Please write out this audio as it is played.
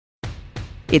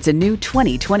It's a new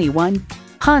 2021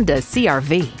 Honda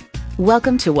CR-V.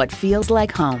 Welcome to what feels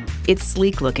like home. It's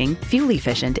sleek-looking,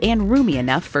 fuel-efficient, and roomy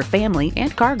enough for family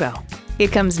and cargo.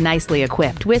 It comes nicely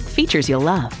equipped with features you'll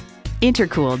love.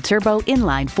 Intercooled turbo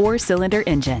inline 4-cylinder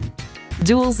engine,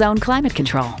 dual-zone climate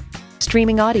control,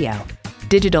 streaming audio,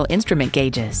 digital instrument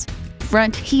gauges,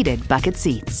 front heated bucket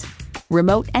seats,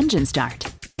 remote engine start,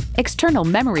 external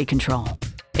memory control,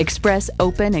 express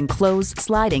open and close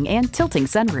sliding and tilting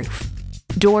sunroof,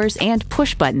 doors and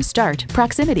push-button start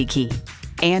proximity key,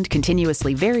 and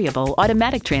continuously variable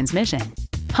automatic transmission.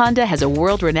 Honda has a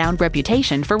world-renowned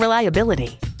reputation for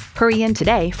reliability. Hurry in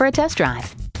today for a test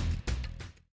drive.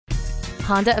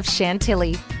 Honda of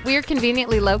Chantilly. We're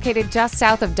conveniently located just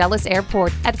south of Dulles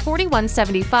Airport at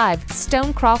 4175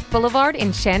 Stonecroft Boulevard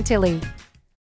in Chantilly.